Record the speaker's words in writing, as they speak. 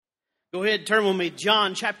Go ahead and turn with me,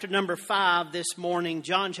 John chapter number 5 this morning.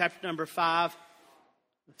 John chapter number 5.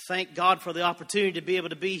 Thank God for the opportunity to be able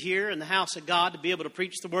to be here in the house of God, to be able to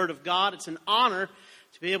preach the Word of God. It's an honor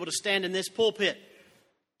to be able to stand in this pulpit.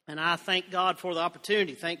 And I thank God for the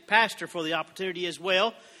opportunity. Thank Pastor for the opportunity as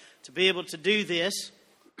well to be able to do this.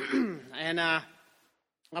 And I'll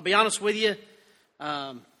be honest with you,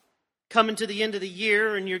 coming to the end of the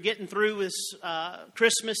year and you're getting through with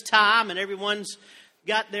Christmas time and everyone's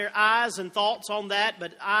got their eyes and thoughts on that,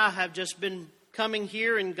 but I have just been coming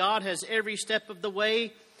here and God has every step of the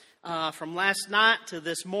way from last night to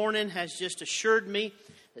this morning has just assured me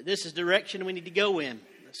that this is the direction we need to go in.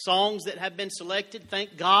 The songs that have been selected,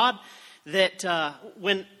 thank God that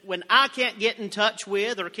when I can't get in touch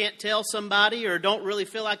with or can't tell somebody or don't really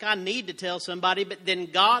feel like I need to tell somebody, but then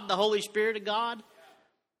God, the Holy Spirit of God,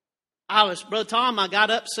 Brother Tom, I got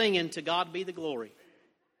up singing "To God Be the Glory."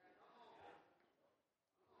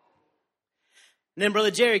 And then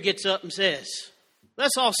Brother Jerry gets up and says,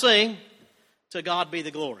 let's all sing, "To God Be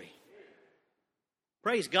the Glory."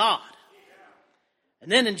 Praise God.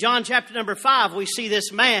 And then in John chapter number 5, we see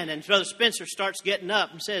this man, and Brother Spencer starts getting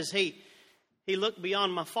up and says, he looked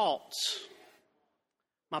beyond my faults,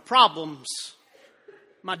 my problems,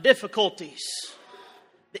 my difficulties,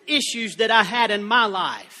 the issues that I had in my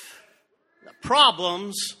life, the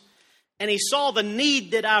problems, and he saw the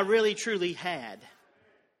need that I really truly had.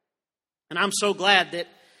 And I'm so glad that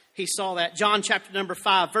he saw that. John chapter number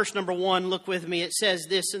 5, verse number 1, look with me. It says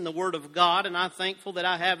this in the Word of God, and I'm thankful that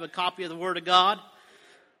I have a copy of the Word of God.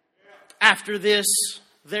 After this,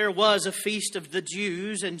 there was a feast of the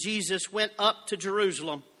Jews, and Jesus went up to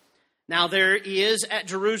Jerusalem. Now there is at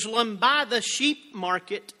Jerusalem by the sheep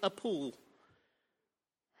market a pool.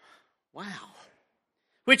 Wow.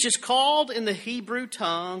 Which is called in the Hebrew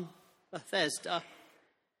tongue Bethesda,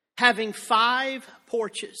 having 5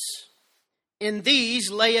 porches. In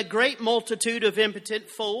these lay a great multitude of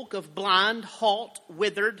impotent folk, of blind, halt,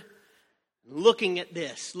 withered, looking at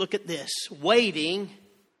this, look at this, waiting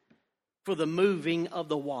for the moving of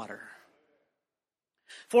the water.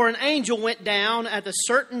 For an angel went down at a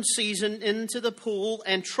certain season into the pool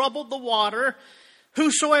and troubled the water.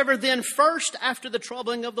 Whosoever then first after the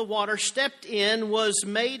troubling of the water stepped in was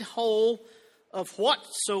made whole of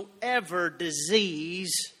whatsoever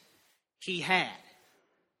disease he had.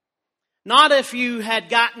 Not if you had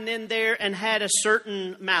gotten in there and had a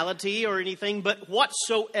certain malady or anything, but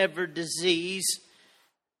whatsoever disease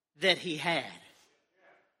that he had.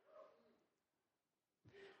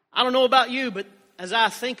 I don't know about you, but as I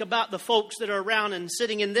think about the folks that are around and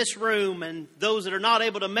sitting in this room and those that are not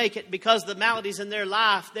able to make it because of the maladies in their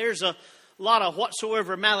life, there's a lot of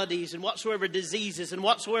whatsoever maladies and whatsoever diseases and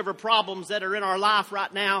whatsoever problems that are in our life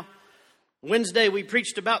right now. Wednesday, we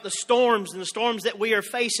preached about the storms and the storms that we are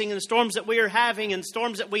facing and the storms that we are having and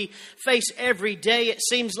storms that we face every day. It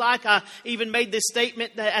seems like I even made this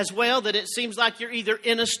statement as well, that it seems like you're either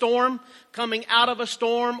in a storm, coming out of a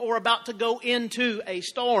storm, or about to go into a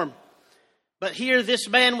storm. But here, this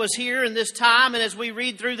man was here in this time, and as we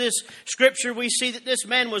read through this scripture, we see that this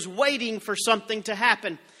man was waiting for something to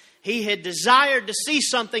happen. He had desired to see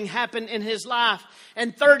something happen in his life.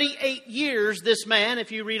 And 38 years, this man,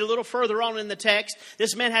 if you read a little further on in the text,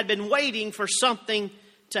 this man had been waiting for something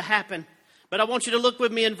to happen. But I want you to look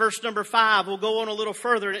with me in verse number 5. We'll go on a little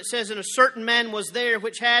further. And it says, and a certain man was there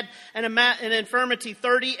which had an infirmity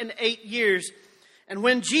 38 years. And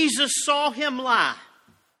when Jesus saw him lie,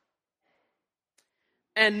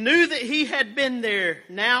 and knew that he had been there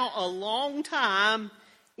now a long time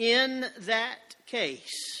in that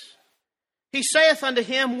case, he saith unto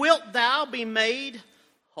him, wilt thou be made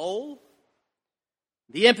whole?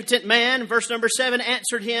 The impotent man, verse number 7,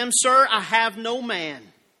 answered him, Sir, I have no man,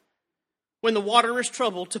 when the water is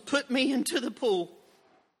troubled, to put me into the pool.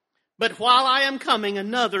 But while I am coming,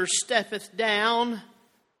 another steppeth down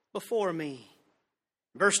before me.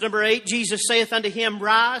 Verse number 8, Jesus saith unto him,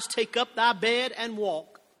 Rise, take up thy bed, and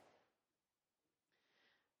walk.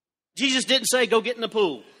 Jesus didn't say, go get in the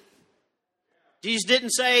pool. Jesus didn't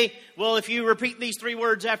say, well, if you repeat these 3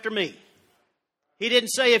 words after me. He didn't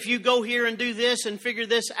say, if you go here and do this and figure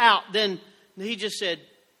this out, then he just said,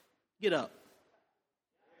 get up.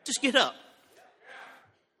 Just get up.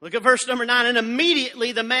 Look at verse number 9. And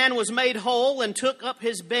immediately the man was made whole and took up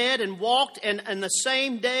his bed and walked, and the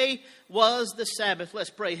same day was the Sabbath. Let's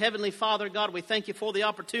pray. Heavenly Father, God, we thank you for the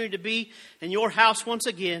opportunity to be in your house once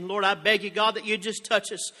again. Lord, I beg you, God, that you just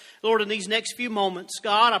touch us, Lord, in these next few moments.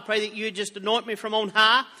 God, I pray that you just anoint me from on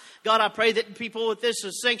high. God, I pray that people at this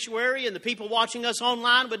sanctuary and the people watching us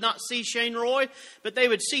online would not see Shane Roy, but they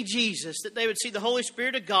would see Jesus, that they would see the Holy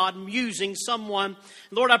Spirit of God using someone.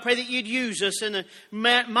 Lord, I pray that you'd use us in a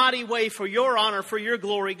mighty way for your honor, for your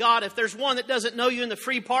glory. God, if there's one that doesn't know you in the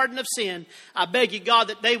free pardon of sin, I beg you, God,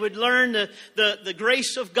 that they would learn the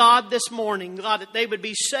grace of God this morning. God, that they would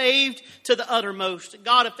be saved to the uttermost.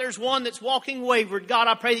 God, if there's one that's walking wayward, God,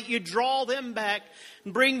 I pray that you draw them back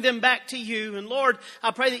and bring them back to you. And Lord, I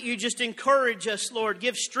pray that you just encourage us, Lord.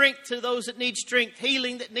 Give strength to those that need strength,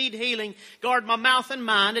 healing that need healing. Guard my mouth and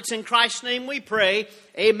mind. It's in Christ's name we pray.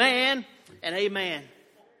 Amen and amen.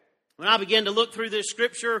 When I began to look through this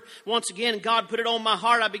scripture, once again, God put it on my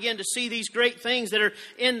heart. I began to see these great things that are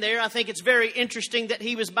in there. I think it's very interesting that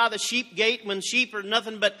he was by the sheep gate when sheep are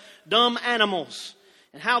nothing but dumb animals.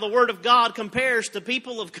 And how the Word of God compares the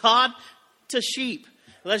people of God to sheep.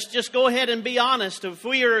 Let's just go ahead and be honest. If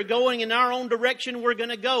we are going in our own direction, we're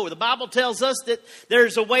going to go. The Bible tells us that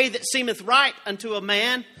there's a way that seemeth right unto a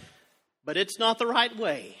man, but it's not the right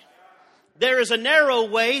way. There is a narrow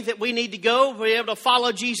way that we need to go to be able to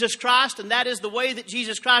follow Jesus Christ, and that is the way that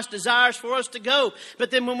Jesus Christ desires for us to go. But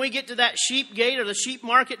then when we get to that sheep gate or the sheep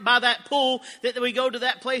market by that pool, that we go to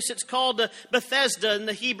that place that's called Bethesda in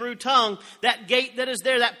the Hebrew tongue, that gate that is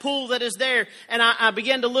there, that pool that is there. And I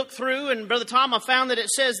began to look through, and Brother Tom, I found that it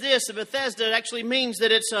says this, that Bethesda actually means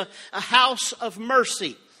that it's a house of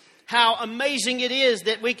mercy. How amazing it is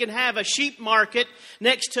that we can have a sheep market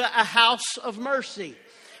next to a house of mercy.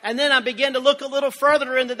 And then I began to look a little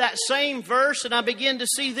further into that same verse, and I began to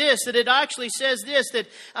see this, that it actually says this,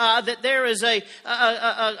 that there is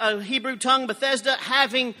a Hebrew tongue, Bethesda,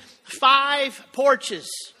 having 5 porches.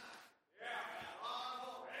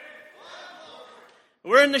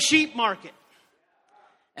 We're in the sheep market,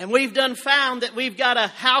 and we've found that we've got a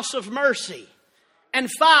house of mercy. And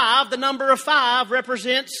 5, the number of 5,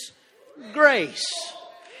 represents grace.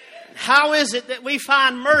 How is it that we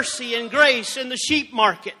find mercy and grace in the sheep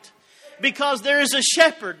market? Because there is a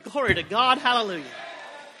shepherd. Glory to God. Hallelujah.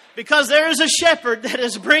 Because there is a shepherd that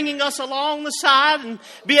is bringing us along the side and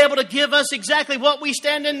be able to give us exactly what we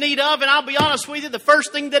stand in need of. And I'll be honest with you, the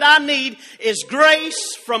first thing that I need is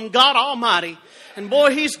grace from God Almighty. And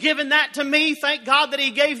boy, He's given that to me. Thank God that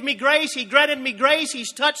He gave me grace. He granted me grace.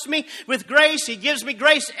 He's touched me with grace. He gives me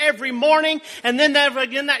grace every morning. And then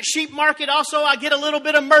in that sheep market also, I get a little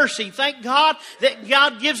bit of mercy. Thank God that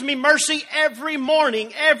God gives me mercy every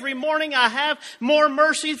morning. Every morning I have more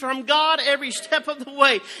mercy from God every step of the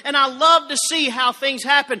way. And I love to see how things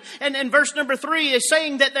happen. And verse number 3 is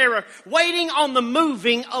saying that they're waiting on the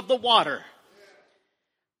moving of the water.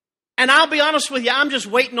 And I'll be honest with you, I'm just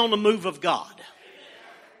waiting on the move of God.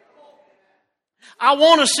 I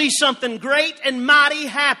want to see something great and mighty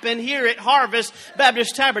happen here at Harvest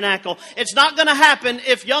Baptist Tabernacle. It's not going to happen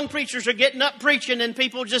if young preachers are getting up preaching and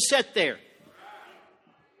people just sit there.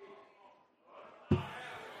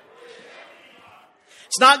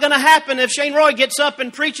 It's not going to happen if Shane Roy gets up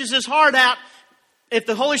and preaches his heart out. If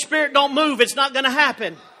the Holy Spirit don't move, it's not going to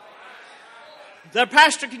happen. The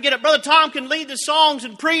pastor can get up. Brother Tom can lead the songs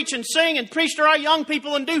and preach and sing and preach to our young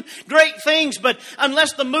people and do great things. But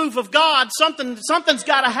unless the move of God, something's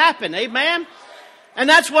got to happen. Amen? And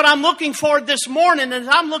that's what I'm looking for this morning. And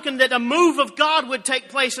I'm looking that a move of God would take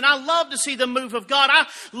place. And I love to see the move of God. I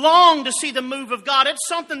long to see the move of God. It's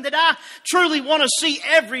something that I truly want to see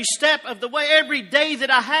every step of the way, every day that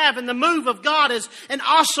I have. And the move of God is an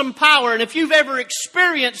awesome power. And if you've ever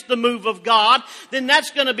experienced the move of God, then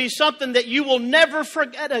that's going to be something that you will never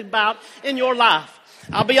forget about in your life.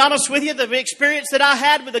 I'll be honest with you, the experience that I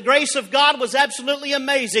had with the grace of God was absolutely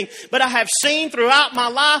amazing. But I have seen throughout my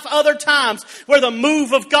life other times where the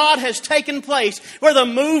move of God has taken place. Where the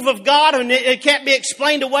move of God, and it can't be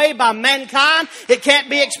explained away by mankind. It can't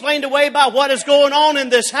be explained away by what is going on in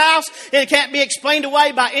this house. It can't be explained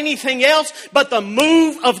away by anything else. But the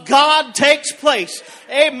move of God takes place.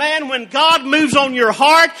 Amen. When God moves on your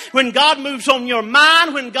heart, when God moves on your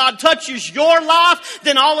mind, when God touches your life,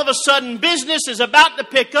 then all of a sudden business is about to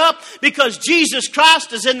pick up because Jesus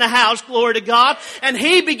Christ is in the house, glory to God, and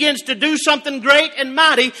He begins to do something great and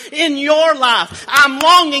mighty in your life. I'm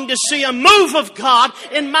longing to see a move of God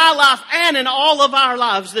in my life and in all of our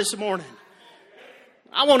lives this morning.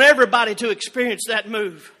 I want everybody to experience that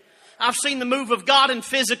move. I've seen the move of God in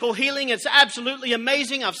physical healing. It's absolutely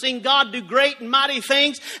amazing. I've seen God do great and mighty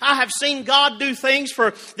things. I have seen God do things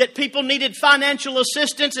that people needed financial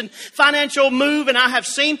assistance and financial move. And I have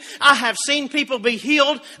seen people be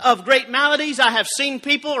healed of great maladies. I have seen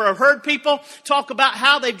people or have heard people talk about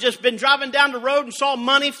how they've just been driving down the road and saw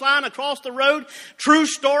money flying across the road. True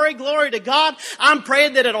story. Glory to God. I'm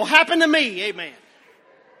praying that it'll happen to me. Amen.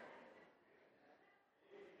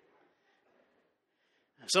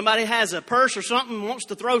 Somebody has a purse or something and wants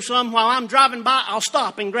to throw some while I'm driving by, I'll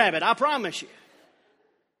stop and grab it. I promise you.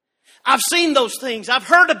 I've seen those things. I've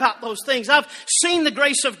heard about those things. I've seen the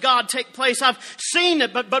grace of God take place. I've seen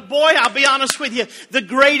it. But boy, I'll be honest with you. The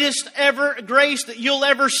greatest ever grace that you'll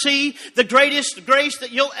ever see, the greatest grace that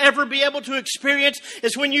you'll ever be able to experience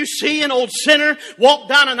is when you see an old sinner walk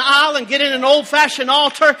down an aisle and get in an old-fashioned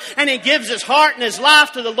altar and he gives his heart and his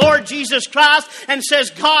life to the Lord Jesus Christ and says,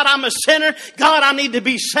 God, I'm a sinner. God, I need to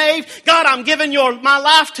be saved. God, I'm giving my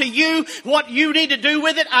life to you. What you need to do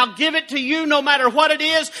with it, I'll give it to you no matter what it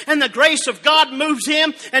is. And the grace of God moves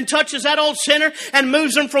him and touches that old sinner and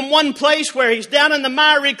moves him from one place where he's down in the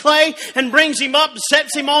miry clay and brings him up and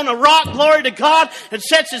sets him on a rock, glory to God, and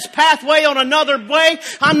sets his pathway on another way.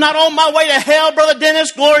 I'm not on my way to hell, Brother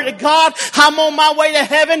Dennis, glory to God. I'm on my way to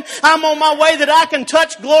heaven. I'm on my way that I can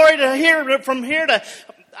touch glory to here, from here to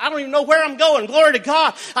I don't even know where I'm going. Glory to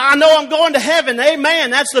God. I know I'm going to heaven.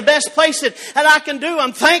 Amen. That's the best place that I can do.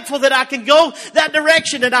 I'm thankful that I can go that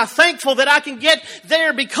direction, and I'm thankful that I can get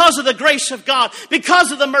there because of the grace of God,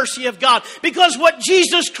 because of the mercy of God, because what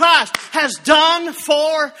Jesus Christ has done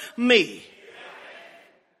for me.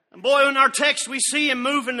 And boy, in our text we see him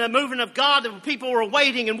moving, the moving of God, that people were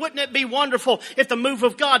waiting. And wouldn't it be wonderful if the move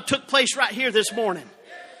of God took place right here this morning?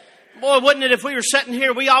 Boy, wouldn't it if we were sitting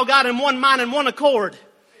here, we all got in one mind and one accord.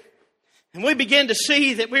 And we began to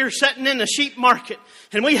see that we were sitting in the sheep market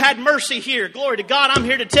and we had mercy here. Glory to God. I'm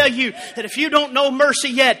here to tell you that if you don't know mercy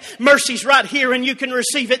yet, mercy's right here and you can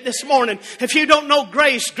receive it this morning. If you don't know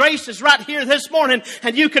grace, grace is right here this morning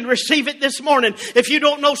and you can receive it this morning. If you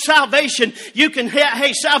don't know salvation, you can,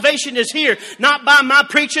 hey, salvation is here. Not by my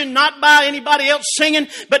preaching, not by anybody else singing,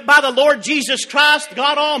 but by the Lord Jesus Christ.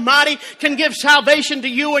 God Almighty can give salvation to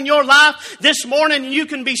you in your life this morning, and you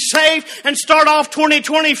can be saved and start off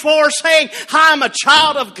 2024 saying, I am a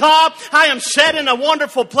child of God. I am set in a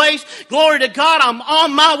wonderful place. Glory to God. I'm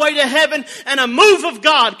on my way to heaven, and a move of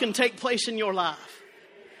God can take place in your life.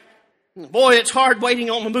 Boy, it's hard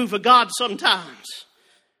waiting on the move of God sometimes.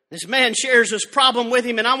 This man shares this problem with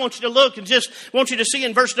him, and I want you to look and just want you to see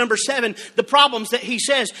in verse number 7 the problems that he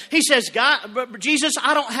says. He says, God, Jesus,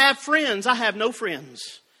 I don't have friends. I have no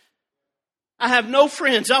friends. I have no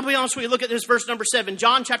friends. I'll be honest with you. Look at this verse number 7.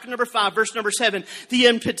 John chapter number 5, verse number 7. The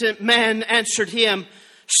impotent man answered him,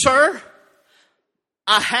 Sir,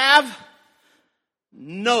 I have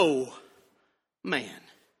no man.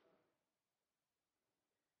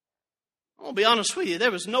 I'll be honest with you.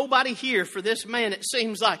 There was nobody here for this man, it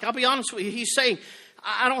seems like. I'll be honest with you. He's saying,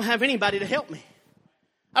 I don't have anybody to help me.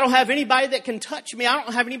 I don't have anybody that can touch me. I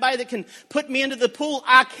don't have anybody that can put me into the pool.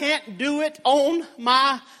 I can't do it on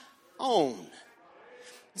my own.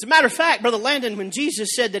 As a matter of fact, Brother Landon, when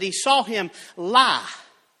Jesus said that he saw him lie,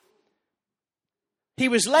 he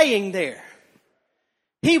was laying there.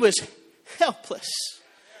 He was helpless.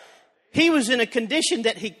 He was in a condition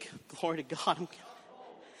that he, glory to God,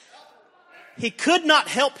 he could not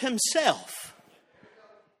help himself.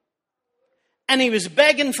 And he was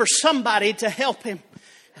begging for somebody to help him.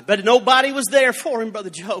 But nobody was there for him, Brother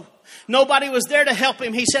Joe. Nobody was there to help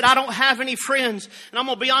him. He said, I don't have any friends. And I'm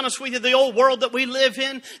going to be honest with you, the old world that we live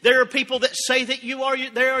in, there are people that say that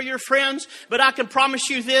they are your friends. But I can promise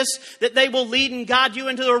you this, that they will lead and guide you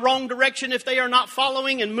into the wrong direction if they are not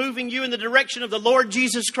following and moving you in the direction of the Lord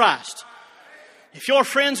Jesus Christ. If your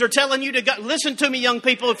friends are telling you to go, listen to me, young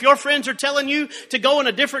people, if your friends are telling you to go in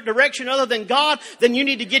a different direction other than God, then you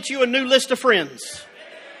need to get you a new list of friends.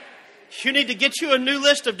 You need to get you a new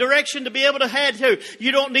list of direction to be able to head to.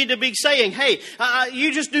 You don't need to be saying, hey,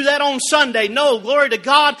 you just do that on Sunday. No, glory to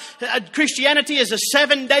God. Christianity is a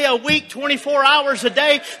 7-day-a-week, 24 hours a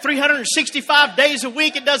day, 365 days a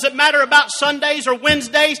week. It doesn't matter about Sundays or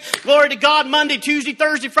Wednesdays. Glory to God. Monday, Tuesday,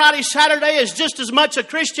 Thursday, Friday, Saturday is just as much a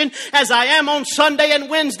Christian as I am on Sunday and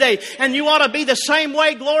Wednesday. And you ought to be the same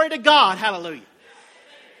way. Glory to God. Hallelujah.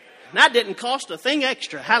 And that didn't cost a thing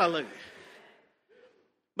extra. Hallelujah.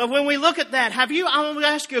 But when we look at that, I'm going to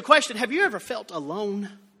ask you a question. Have you ever felt alone?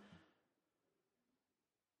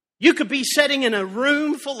 You could be sitting in a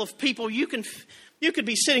room full of people. You could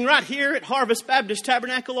be sitting right here at Harvest Baptist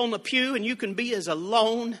Tabernacle on the pew, and you can be as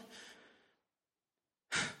alone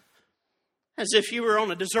as if you were on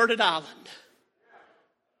a deserted island.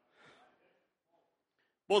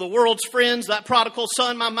 Well, the world's friends, that prodigal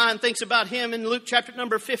son, my mind thinks about him in Luke chapter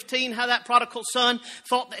number 15, how that prodigal son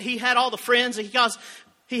thought that he had all the friends because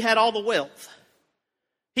he had all the wealth.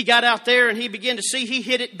 He got out there and he began to see he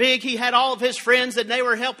hit it big. He had all of his friends and they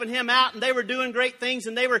were helping him out and they were doing great things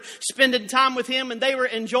and they were spending time with him and they were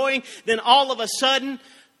enjoying. Then all of a sudden,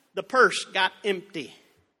 the purse got empty.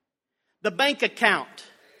 The bank account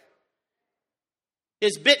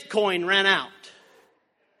His Bitcoin ran out.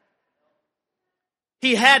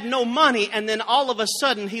 He had no money, and then all of a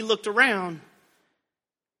sudden he looked around.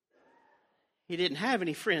 He didn't have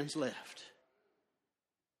any friends left.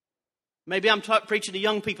 Maybe I'm preaching to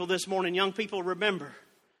young people this morning. Young people, remember.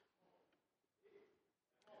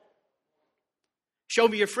 Show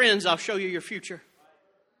me your friends, I'll show you your future.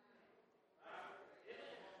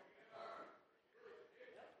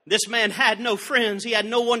 This man had no friends. He had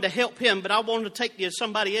no one to help him, but I wanted to take you to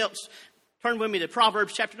somebody else. Turn with me to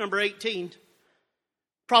Proverbs chapter number 18.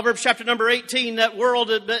 Proverbs chapter number 18, that world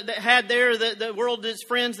that had there, the world, his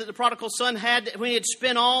friends that the prodigal son had, when he had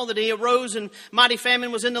spent all, that he arose and mighty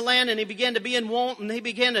famine was in the land, and he began to be in want, and he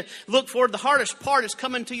began to look forward. The hardest part is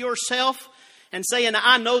coming to yourself and saying,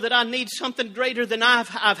 I know that I need something greater than I've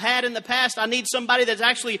had in the past. I need somebody that's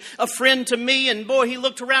actually a friend to me. And boy, he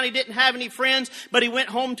looked around. He didn't have any friends, but he went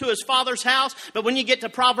home to his father's house. But when you get to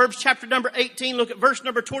Proverbs chapter number 18, look at verse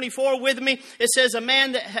number 24 with me. It says, a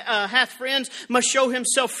man that hath friends must show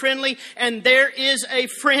himself friendly. And there is a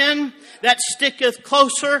friend that sticketh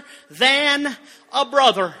closer than a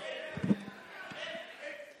brother.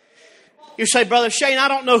 You say, Brother Shane, I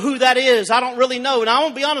don't know who that is. I don't really know. And I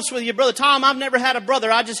won't be honest with you, Brother Tom, I've never had a brother.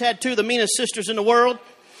 I just had two of the meanest sisters in the world.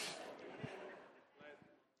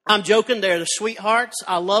 I'm joking. They're the sweethearts.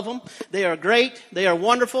 I love them. They are great. They are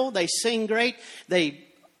wonderful. They sing great. They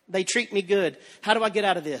treat me good. How do I get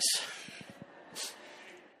out of this?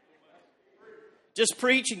 Just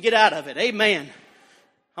preach and get out of it. Amen.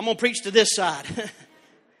 I'm going to preach to this side.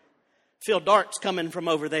 Feel darts coming from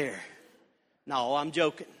over there. No, I'm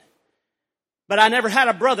joking. But I never had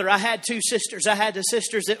a brother. I had two sisters. I had the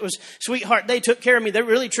sisters that was sweetheart. They took care of me. They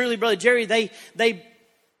really, truly, Brother Jerry, they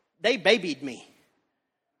babied me.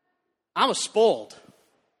 I was spoiled.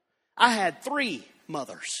 I had 3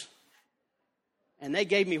 mothers. And they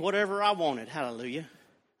gave me whatever I wanted. Hallelujah.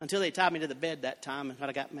 Until they tied me to the bed that time and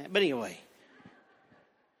I got mad. But anyway,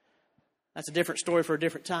 that's a different story for a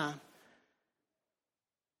different time.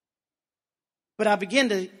 But I began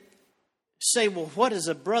to say, well, what is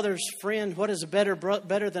a brother's friend? What is a better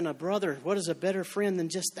than a brother? What is a better friend than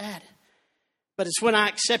just that? But it's when I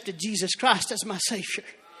accepted Jesus Christ as my Savior.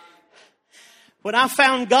 When I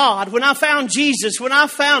found God, when I found Jesus, when I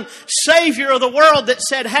found Savior of the world that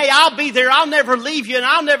said, hey, I'll be there. I'll never leave you and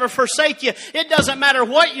I'll never forsake you. It doesn't matter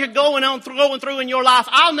what you're going through in your life.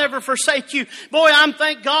 I'll never forsake you. Boy, I'm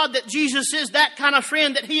thank God that Jesus is that kind of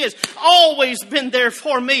friend, that He has always been there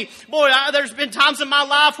for me. Boy, there's been times in my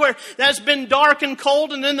life where that's been dark and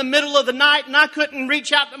cold and in the middle of the night and I couldn't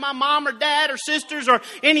reach out to my mom or dad or sisters or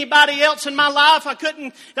anybody else in my life. I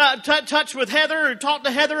couldn't touch with Heather or talk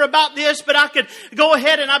to Heather about this, but I could go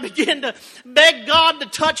ahead and I began to beg God to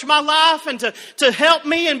touch my life and to help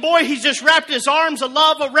me. And boy, He's just wrapped His arms of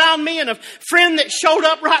love around me. And a friend that showed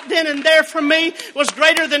up right then and there for me was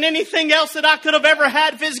greater than anything else that I could have ever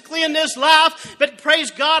had physically in this life. But praise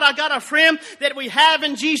God, I got a friend that we have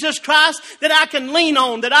in Jesus Christ that I can lean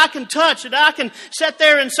on, that I can touch, that I can sit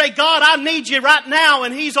there and say, God, I need you right now.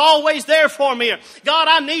 And He's always there for me. God,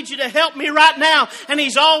 I need you to help me right now. And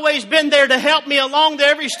He's always been there to help me along to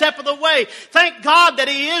every step of the way. Thank God that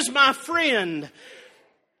He is my friend.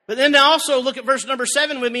 But then also look at verse number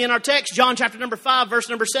 7 with me in our text. John chapter number 5, verse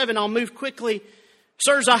number 7. I'll move quickly.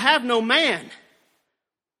 Sirs, I have no man.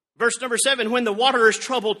 Verse number 7. When the water is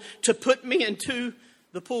troubled, to put me into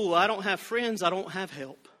the pool. I don't have friends. I don't have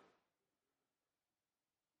help.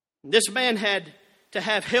 This man had to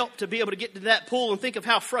have help to be able to get to that pool, and think of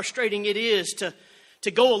how frustrating it is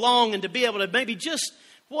to go along and to be able to maybe just,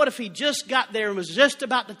 what if he just got there and was just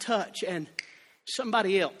about to touch and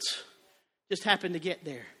somebody else just happened to get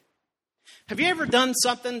there. Have you ever done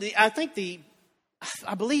something? I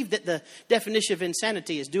believe that the definition of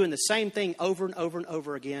insanity is doing the same thing over and over and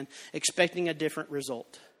over again, expecting a different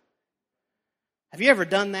result. Have you ever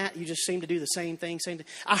done that? You just seem to do the same thing.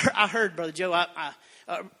 I heard, Brother Joe,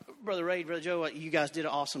 Brother Ray, Brother Joe, you guys did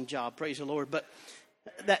an awesome job. Praise the Lord. But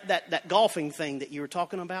that golfing thing that you were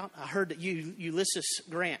talking about, I heard that Ulysses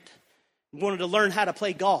Grant wanted to learn how to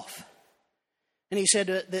play golf. And he said,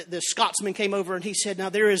 the Scotsman came over and he said, now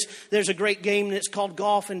there's a great game and it's called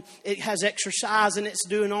golf and it has exercise and it's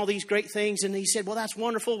doing all these great things. And he said, well, that's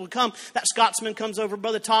wonderful. That Scotsman comes over,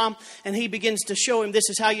 Brother Tom, and he begins to show him, this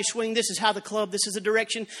is how you swing. This is how the club, this is the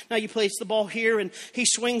direction. Now you place the ball here, and he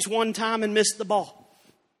swings one time and missed the ball.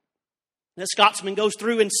 The Scotsman goes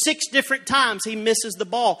through and 6 different times he misses the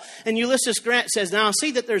ball. And Ulysses Grant says, now I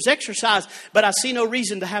see that there's exercise, but I see no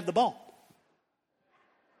reason to have the ball.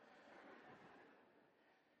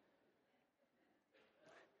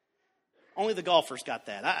 Only the golfers got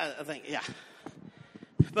that. I think, yeah.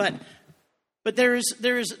 But But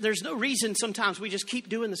there's no reason sometimes we just keep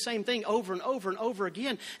doing the same thing over and over and over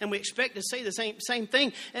again, and we expect to say the same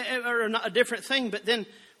thing or not a different thing. But then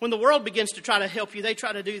when the world begins to try to help you, they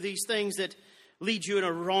try to do these things that lead you in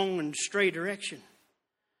a wrong and stray direction.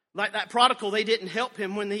 Like that prodigal, they didn't help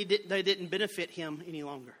him when they didn't benefit him any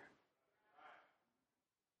longer.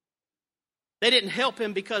 They didn't help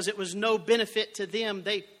him because it was no benefit to them.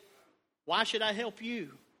 Why should I help you?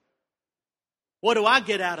 What do I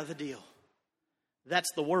get out of the deal?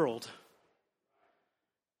 That's the world.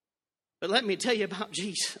 But let me tell you about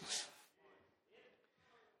Jesus.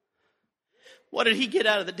 What did he get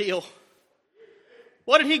out of the deal?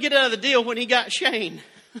 What did he get out of the deal when he got Shane?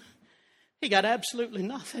 He got absolutely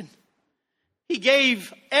nothing. He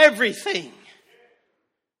gave everything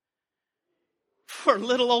for a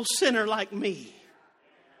little old sinner like me.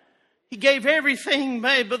 He gave everything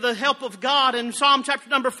made with the help of God. In Psalm chapter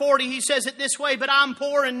number 40, he says it this way, but I'm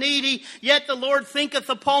poor and needy, yet the Lord thinketh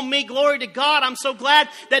upon me. Glory to God. I'm so glad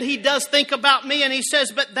that he does think about me. And he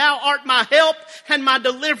says, but thou art my help and my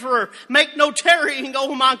deliverer. Make no tarrying,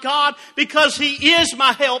 oh my God, because he is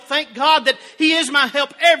my help. Thank God that he is my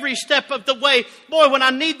help every step of the way. Boy, when I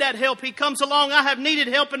need that help, he comes along. I have needed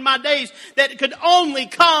help in my days that could only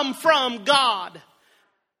come from God.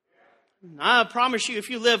 I promise you,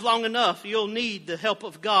 if you live long enough, you'll need the help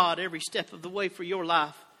of God every step of the way for your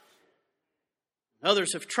life.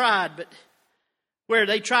 Others have tried, but where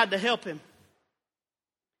they tried to help him,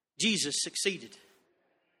 Jesus succeeded.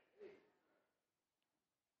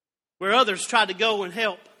 Where others tried to go and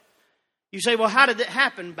help, you say, well, how did that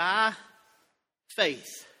happen? By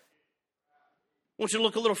faith. I want you to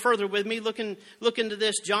look a little further with me. Look into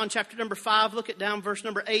this. John chapter number 5. Look at down verse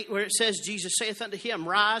number 8 where it says, Jesus saith unto him,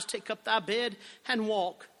 rise, take up thy bed and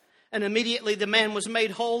walk. And immediately the man was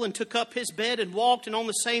made whole and took up his bed and walked. And on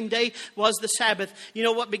the same day was the Sabbath. You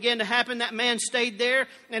know what began to happen? That man stayed there.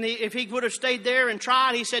 And if he would have stayed there and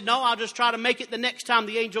tried, he said, no, I'll just try to make it the next time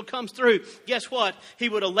the angel comes through. Guess what? He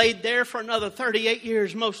would have laid there for another 38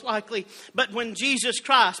 years most likely. But when Jesus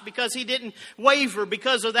Christ, because he didn't waver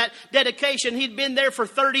because of that dedication, he'd been there for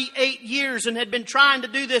 38 years and had been trying to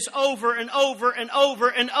do this over and over and over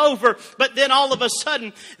and over. But then all of a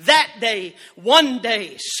sudden, that day, one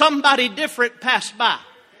day, somebody different passed by.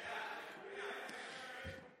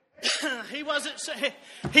 He wasn't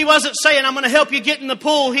saying, I'm going to help you get in the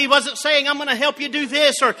pool. He wasn't saying, I'm going to help you do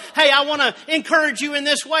this, or hey, I want to encourage you in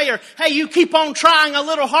this way, or hey, you keep on trying a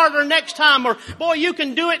little harder next time, or boy, you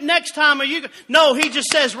can do it next time. No, he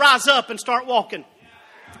just says, rise up and start walking.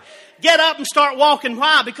 Get up and start walking.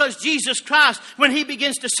 Why? Because Jesus Christ, when he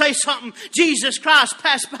begins to say something, Jesus Christ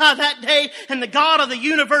passed by that day and the God of the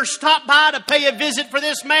universe stopped by to pay a visit for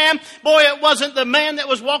this man. Boy, it wasn't the man that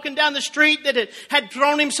was walking down the street that had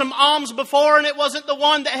thrown him some alms before, and it wasn't the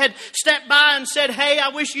one that had stepped by and said, hey, I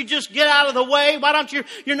wish you'd just get out of the way. Why don't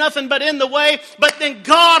you're nothing but in the way. But then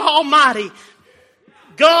God Almighty,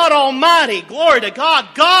 glory to God,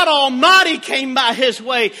 God Almighty came by his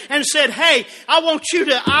way and said, hey,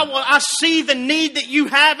 I see the need that you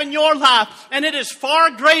have in your life, and it's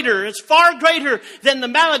far greater than the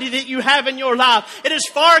malady that you have in your life. It is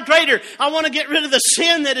far greater. I want to get rid of the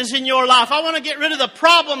sin that is in your life. I want to get rid of the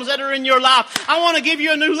problems that are in your life. I want to give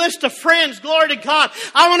you a new list of friends, glory to God.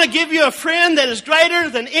 I want to give you a friend that is greater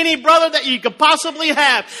than any brother that you could possibly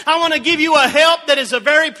have. I want to give you a help that is a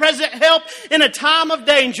very present help in a time of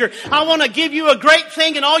danger. I want to give you a great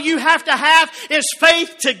thing, and all you have to have is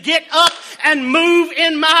faith to get up and move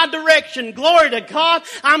in my direction. Glory to God.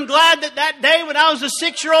 I'm glad that day when I was a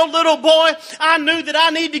 6-year-old little boy, I knew that I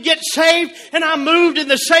needed to get saved, and I moved in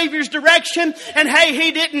the Savior's direction. And hey,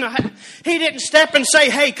 he didn't step and say,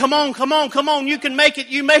 hey, come on, you can make it,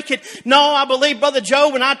 you make it. No, I believe Brother Joe,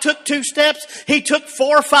 when I took 2 steps, he took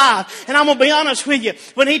 4 or 5. And I'm going to be honest with you,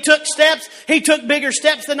 when he took steps, he took bigger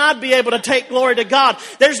steps than I'd be able to take, glory to God.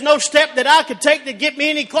 There's no step that I could take to get me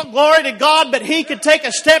any glory to God, but he could take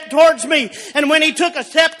a step towards me. And when he took a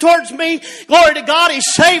step towards me, glory to God, he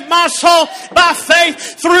saved my soul by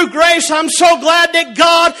faith through grace. I'm so glad that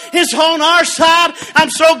God is on our side. I'm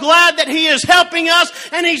so glad that he is helping us,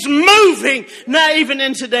 and he's moving now even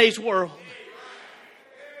in today's world.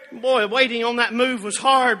 Boy, waiting on that move was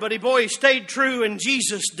hard, but he stayed true, and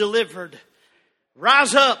Jesus delivered.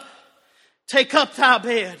 Rise up, take up thy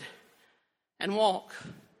bed, and walk.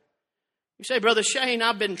 You say, Brother Shane,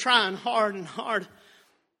 I've been trying hard and hard.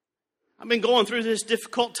 I've been going through this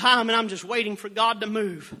difficult time, and I'm just waiting for God to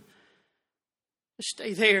move. Just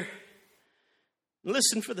stay there.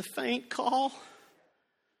 Listen for the faint call.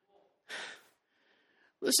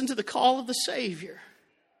 Listen to the call of the Savior.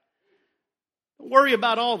 Don't worry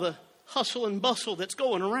about all the hustle and bustle that's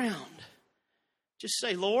going around. Just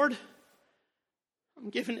say, Lord,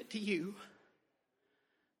 I'm giving it to you.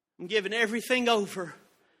 I'm giving everything over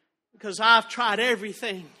because I've tried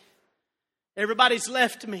everything. Everybody's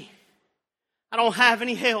left me. I don't have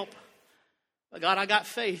any help. But God, I got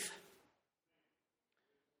faith.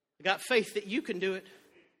 I got faith that you can do it.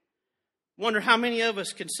 Wonder how many of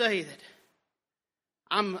us can say that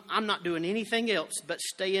I'm not doing anything else but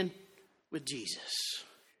staying with Jesus.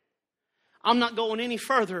 I'm not going any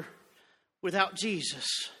further without Jesus.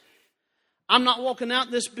 I'm not walking out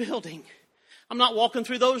this building. I'm not walking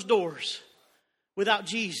through those doors without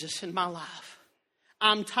Jesus in my life.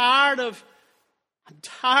 I'm tired of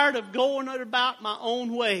going about my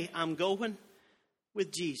own way. I'm going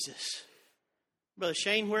with Jesus. Brother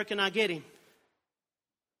Shane, where can I get him?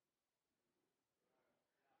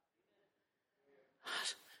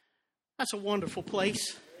 That's a wonderful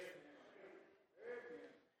place.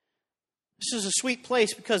 This is a sweet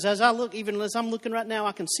place because as I look, even as I'm looking right now,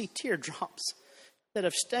 I can see teardrops that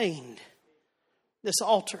have stained this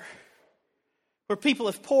altar where people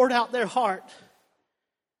have poured out their heart.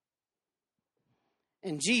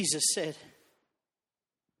 And Jesus said,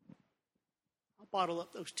 I'll bottle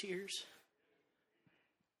up those tears.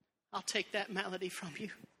 I'll take that malady from you.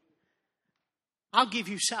 I'll give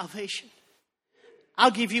you salvation. I'll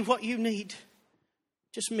give you what you need.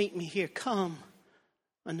 Just meet me here. Come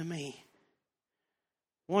unto me.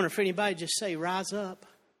 I wonder if anybody just say, rise up.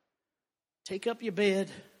 Take up your bed.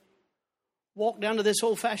 Walk down to this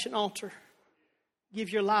old-fashioned altar. Give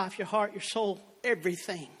your life, your heart, your soul,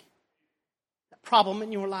 everything. That problem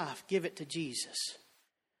in your life, give it to Jesus.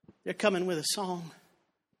 They're coming with a song.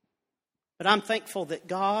 But I'm thankful that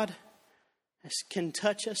God can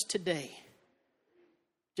touch us today.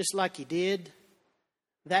 Just like He did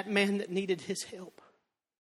that man that needed His help.